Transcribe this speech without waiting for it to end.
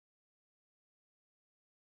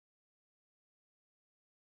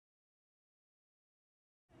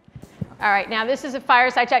All right, now this is a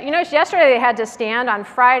fireside chat. You notice yesterday they had to stand. On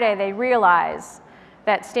Friday, they realized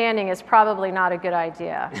that standing is probably not a good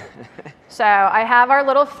idea. So I have our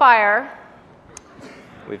little fire.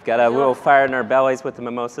 We've got a little fire in our bellies with the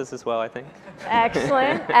mimosas as well, I think.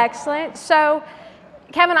 Excellent, excellent. So,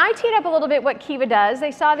 Kevin, I teed up a little bit what Kiva does.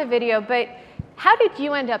 They saw the video, but how did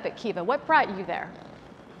you end up at Kiva? What brought you there?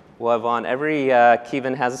 Well, Yvonne, every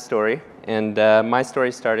Kivan has a story, and my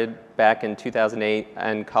story started back in 2008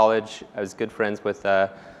 in college. I was good friends with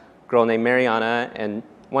a girl named Mariana, and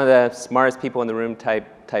one of the smartest people in the room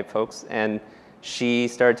type folks, and she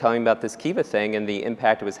started telling me about this Kiva thing and the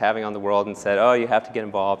impact it was having on the world, and said, oh, you have to get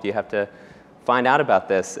involved, you have to find out about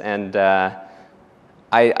this. And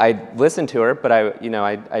I listened to her, but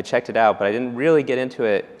I checked it out, but I didn't really get into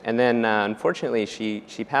it. And then unfortunately,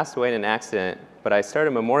 she passed away in an accident, but I started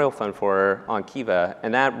a memorial fund for her on Kiva,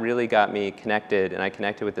 and that really got me connected, and I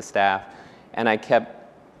connected with the staff, and I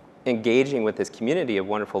kept engaging with this community of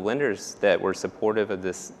wonderful lenders that were supportive of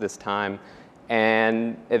this time.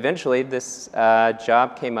 And eventually this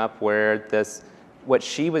job came up where what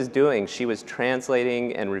she was doing, she was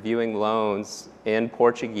translating and reviewing loans in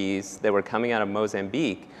Portuguese that were coming out of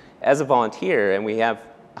Mozambique as a volunteer, and we have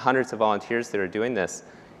hundreds of volunteers that are doing this.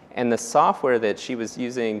 And the software that she was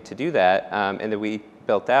using to do that and that we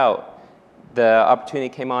built out, the opportunity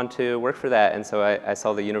came on to work for that, and so I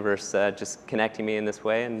saw the universe just connecting me in this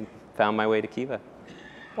way and found my way to Kiva.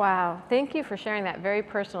 Wow, thank you for sharing that very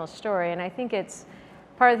personal story. And I think it's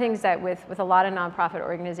part of the things that with a lot of nonprofit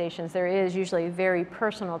organizations, there is usually a very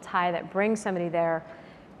personal tie that brings somebody there.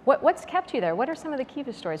 What's kept you there? What are some of the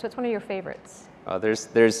Kiva stories? What's one of your favorites?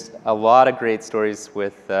 There's a lot of great stories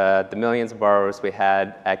with the millions of borrowers we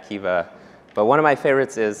had at Kiva. But one of my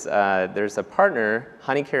favorites is there's a partner,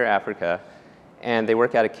 Honey Care Africa, and they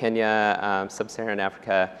work out of Kenya, sub-Saharan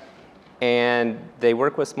Africa, and they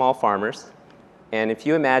work with small farmers. And if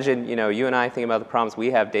you imagine, you and I think about the problems we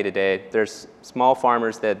have day to day, there's small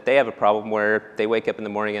farmers that they have a problem where they wake up in the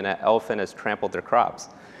morning and an elephant has trampled their crops.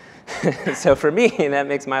 So for me, that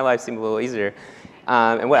makes my life seem a little easier.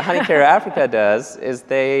 And what Honey Care Africa does is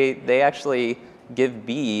they actually give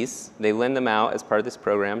bees, they lend them out as part of this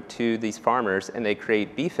program to these farmers, and they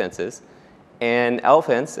create bee fences. And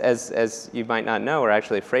elephants, as you might not know, are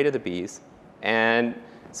actually afraid of the bees. And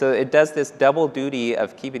so it does this double duty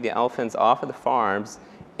of keeping the elephants off of the farms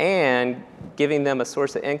and giving them a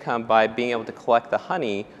source of income by being able to collect the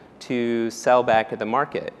honey to sell back at the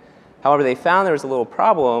market. However, they found there was a little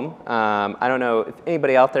problem. I don't know if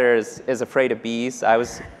anybody out there is afraid of bees. I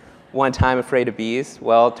was one time afraid of bees.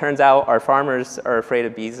 Well, it turns out our farmers are afraid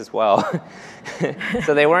of bees as well.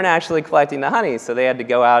 So they weren't actually collecting the honey. So they had to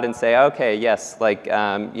go out and say, okay, yes,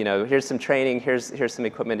 here's some training, here's some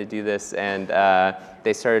equipment to do this. And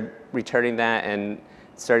they started returning that and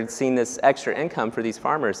started seeing this extra income for these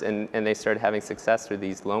farmers. And they started having success through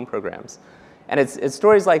these loan programs. And it's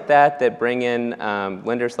stories like that that bring in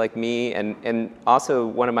lenders like me, and also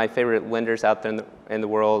one of my favorite lenders out there in the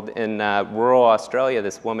world. In rural Australia,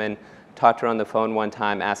 this woman talked to her on the phone one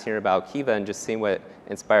time, asking her about Kiva and just seeing what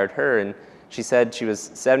inspired her. And she said she was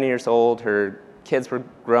 70 years old, her kids were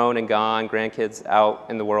grown and gone, grandkids out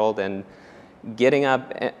in the world, and getting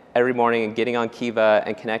up every morning and getting on Kiva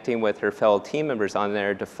and connecting with her fellow team members on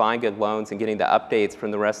there to find good loans and getting the updates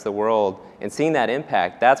from the rest of the world and seeing that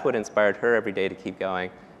impact, that's what inspired her every day to keep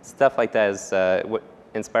going. Stuff like that is what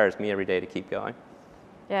inspires me every day to keep going.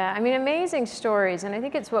 Yeah, I mean, amazing stories, and I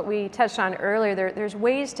think it's what we touched on earlier. There's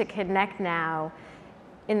ways to connect now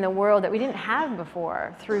in the world that we didn't have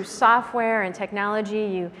before through software and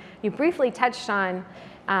technology. You briefly touched on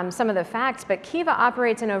some of the facts, but Kiva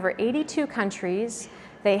operates in over 82 countries.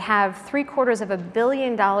 They have $750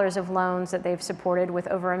 million of loans that they've supported with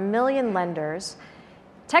over 1 million lenders.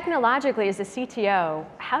 Technologically, as a CTO,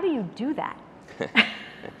 how do you do that?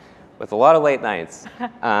 With a lot of late nights.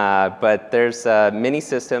 But there's many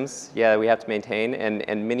systems, we have to maintain,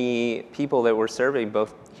 and many people that we're serving,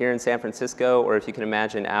 both here in San Francisco, or if you can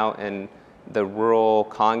imagine out in the rural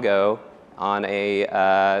Congo, on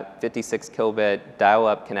a 56 kilobit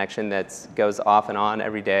dial-up connection that goes off and on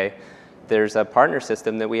every day. There's a partner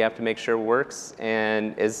system that we have to make sure works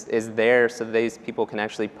and is there so that these people can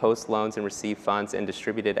actually post loans and receive funds and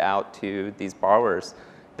distribute it out to these borrowers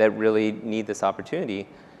that really need this opportunity.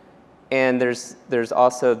 And there's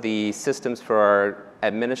also the systems for our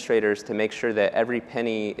administrators to make sure that every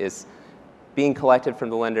penny is being collected from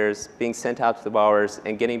the lenders, being sent out to the borrowers,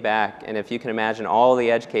 and getting back. And if you can imagine all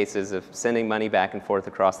the edge cases of sending money back and forth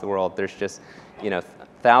across the world, there's just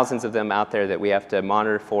thousands of them out there that we have to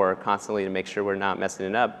monitor for constantly to make sure we're not messing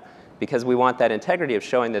it up, because we want that integrity of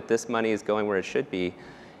showing that this money is going where it should be.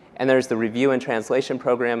 And there's the review and translation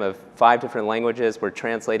program of 5 different languages. We're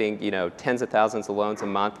translating, tens of thousands of loans a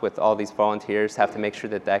month with all these volunteers, have to make sure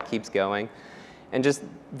that that keeps going. And just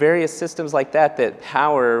various systems like that that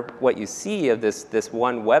power what you see of this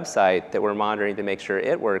one website that we're monitoring to make sure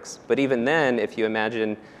it works. But even then, if you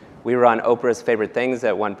imagine, we were on Oprah's Favorite Things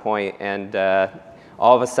at one point, and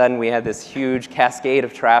all of a sudden we had this huge cascade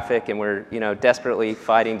of traffic, and we're desperately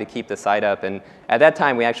fighting to keep the site up. And at that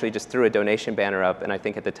time, we actually just threw a donation banner up, and I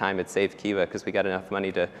think at the time it saved Kiva because we got enough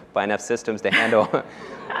money to buy enough systems to handle.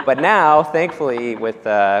 But now, thankfully, with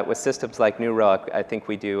systems like New Relic, I think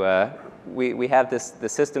we do. We have the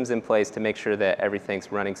systems in place to make sure that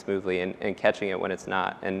everything's running smoothly and catching it when it's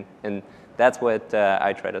not. And that's what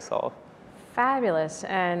I try to solve. Fabulous,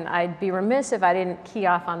 and I'd be remiss if I didn't key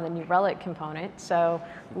off on the New Relic component. So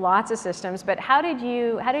lots of systems, but how did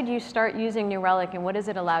you start using New Relic, and what does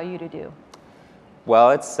it allow you to do?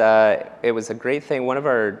 Well, it was a great thing. One of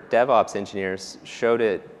our DevOps engineers showed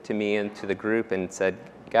it to me and to the group and said,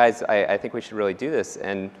 guys, I think we should really do this.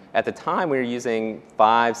 And at the time, we were using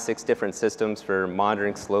 5, 6 different systems for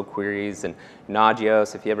monitoring slow queries and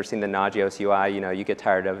Nagios. If you've ever seen the Nagios UI, you get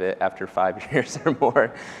tired of it after 5 years or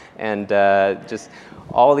more. And just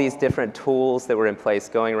all these different tools that were in place,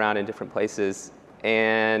 going around in different places.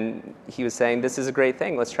 And he was saying, this is a great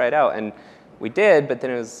thing, let's try it out. And we did, but then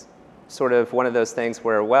it was sort of one of those things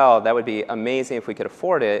where, well, that would be amazing if we could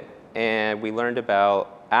afford it. And we learned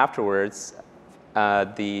about afterwards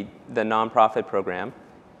the nonprofit program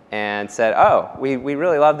and said, oh, we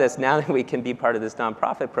really love this. Now that we can be part of this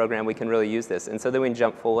nonprofit program, we can really use this. And so then we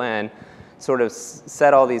jumped full in, sort of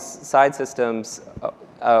set all these side systems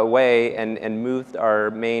away and moved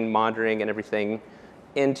our main monitoring and everything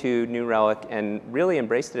into New Relic and really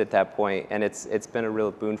embraced it at that point. And it's been a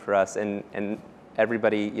real boon for us. And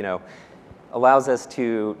everybody, allows us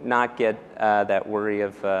to not get that worry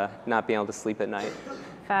of not being able to sleep at night.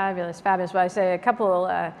 Fabulous, fabulous. Well, I say a couple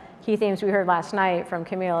key themes we heard last night from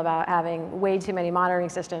Camille about having way too many monitoring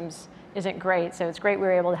systems isn't great. So it's great we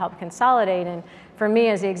were able to help consolidate. And for me,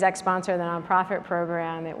 as the exec sponsor of the nonprofit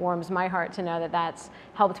program, it warms my heart to know that that's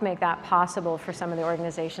helped make that possible for some of the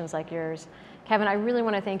organizations like yours. Kevin, I really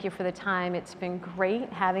want to thank you for the time. It's been great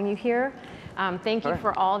having you here. Thank you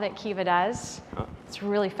for all that Kiva does. It's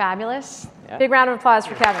really fabulous. Yeah. Big round of applause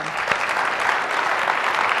for Kevin.